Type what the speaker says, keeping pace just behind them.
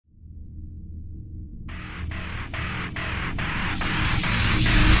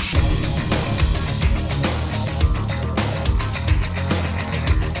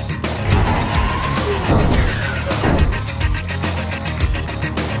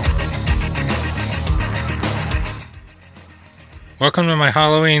Welcome to my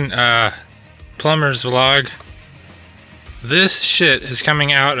Halloween plumber's vlog. This shit is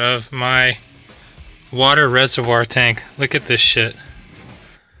coming out of my water reservoir tank. Look at this shit.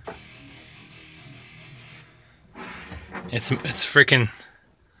 It's freaking,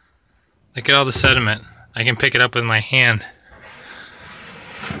 look at all the sediment. I can pick it up with my hand.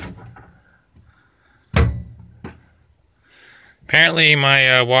 Apparently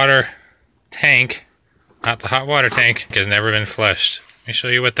my water tank, not the hot water tank, has never been flushed. Let me show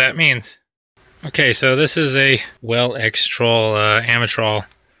you what that means. Okay, so this is a Well-X-Trol Amitrol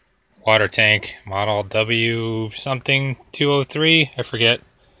water tank, model W something 203, I forget.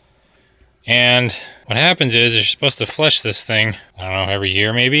 And what happens is you're supposed to flush this thing, I don't know, every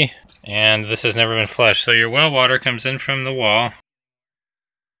year maybe, and this has never been flushed. So your well water comes in from the wall.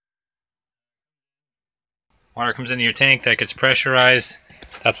 Water comes into your tank, that gets pressurized.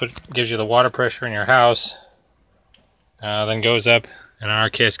 That's what gives you the water pressure in your house. Then goes up, and in our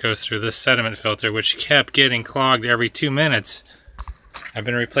case goes through this sediment filter, which kept getting clogged every 2 minutes. I've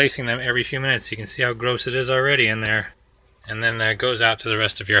been replacing them every few minutes. You can see how gross it is already in there. And then that goes out to the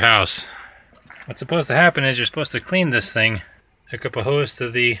rest of your house. What's supposed to happen is you're supposed to clean this thing. Hook up a hose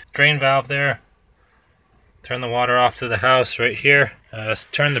to the drain valve there. Turn the water off to the house right here.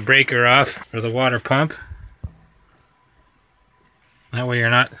 Turn the breaker off for the water pump. That way you're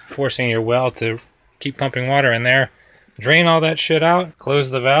not forcing your well to keep pumping water in there. Drain all that shit out.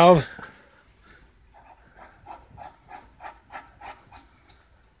 Close the valve.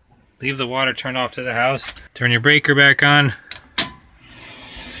 Leave the water turned off to the house. Turn your breaker back on.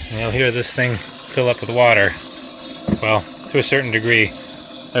 And you'll hear this thing fill up with water. Well, to a certain degree.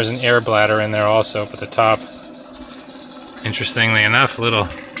 There's an air bladder in there also up at the top. Interestingly enough, a little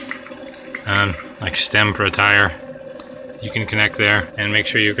like stem for a tire. You can connect there and make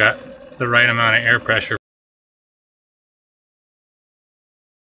sure you've got the right amount of air pressure.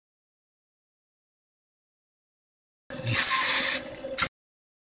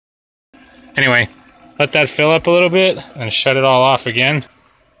 Anyway, let that fill up a little bit and shut it all off again.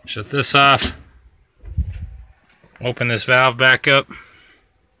 Shut this off. Open this valve back up.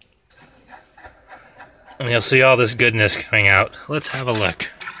 And you'll see all this goodness coming out. Let's have a look.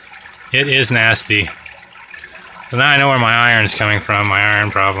 It is nasty. So now I know where my iron's coming from, my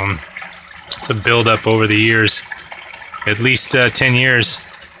iron problem. It's a buildup over the years. At least 10 years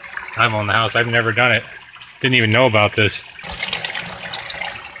I've owned the house. I've never done it. Didn't even know about this.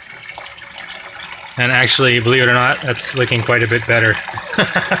 And actually, believe it or not, that's looking quite a bit better. You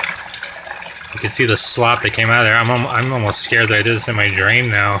can see the slop that came out of there. I'm almost scared that I did this in my drain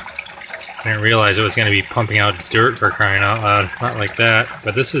now. I didn't realize it was going to be pumping out dirt, for crying out loud. Not like that.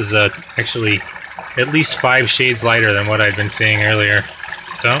 But this is actually at least 5 shades lighter than what I'd been seeing earlier.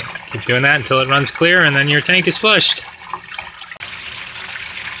 So, keep doing that until it runs clear, and then your tank is flushed.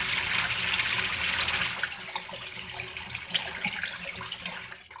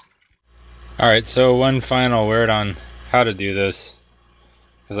 Alright, so one final word on how to do this,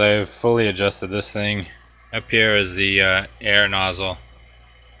 because I've fully adjusted this thing. Up here is the air nozzle,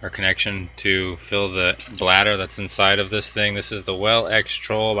 or connection to fill the bladder that's inside of this thing. This is the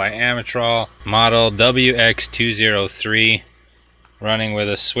Well-X-Trol by Amitrol, model WX-203, running with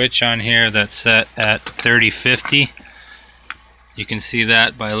a switch on here that's set at 3050. You can see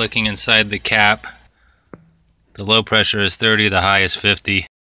that by looking inside the cap. The low pressure is 30, the high is 50.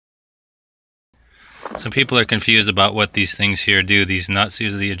 Some people are confused about what these things here do. These nuts,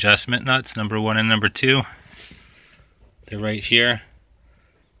 these are the adjustment nuts, number 1 and number 2. They're right here.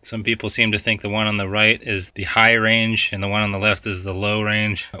 Some people seem to think the one on the right is the high range and the one on the left is the low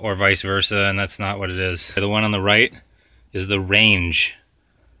range, or vice versa, and that's not what it is. The one on the right is the range.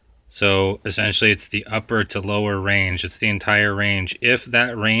 So essentially it's the upper to lower range. It's the entire range. If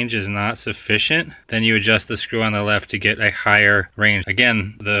that range is not sufficient, then you adjust the screw on the left to get a higher range.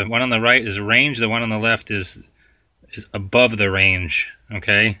 Again, the one on the right is range, the one on the left is above the range,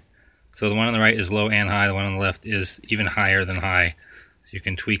 okay? So the one on the right is low and high, the one on the left is even higher than high. So you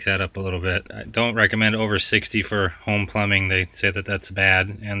can tweak that up a little bit. I don't recommend over 60 for home plumbing. They say that that's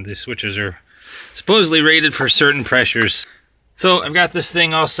bad, and the switches are supposedly rated for certain pressures. So I've got this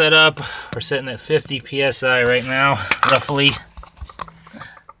thing all set up. We're sitting at 50 psi right now, roughly.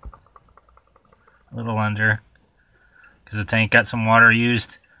 A little under, because the tank got some water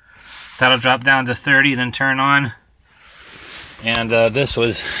used. That'll drop down to 30, then turn on. And this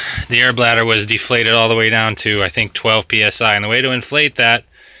was, the air bladder was deflated all the way down to, I think, 12 psi. And the way to inflate that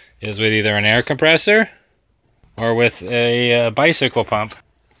is with either an air compressor or with a bicycle pump.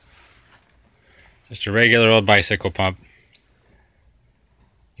 Just a regular old bicycle pump.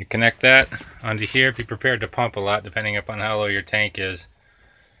 You connect that onto here. Be prepared to pump a lot depending upon how low your tank is.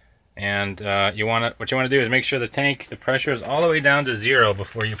 And what you want to do is make sure the pressure is all the way down to 0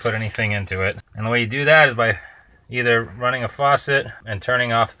 before you put anything into it. And the way you do that is by either running a faucet and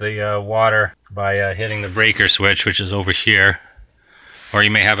turning off the water by hitting the breaker switch, which is over here, or you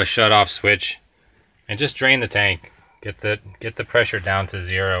may have a shut-off switch, and just drain the tank. Get the pressure down to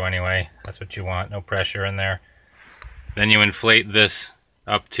 0 anyway. That's what you want, no pressure in there. Then you inflate this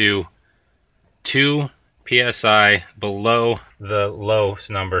up to 2 psi below the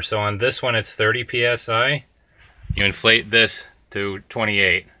lowest number. So on this one it's 30 psi. You inflate this to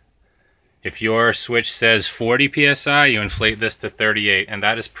 28. If your switch says 40 psi, you inflate this to 38, and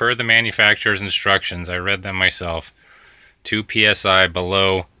that is per the manufacturer's instructions. I read them myself. 2 psi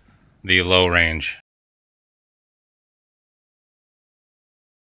below the low range.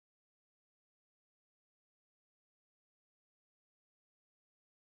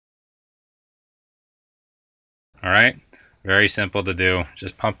 Alright, very simple to do.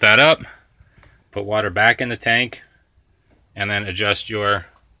 Just pump that up, put water back in the tank, and then adjust your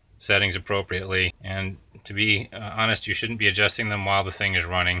settings appropriately. And to be honest, you shouldn't be adjusting them while the thing is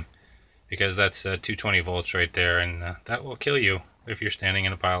running, because that's 220 volts right there, and that will kill you if you're standing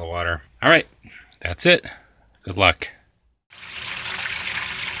in a pile of water. Alright, that's it. Good luck.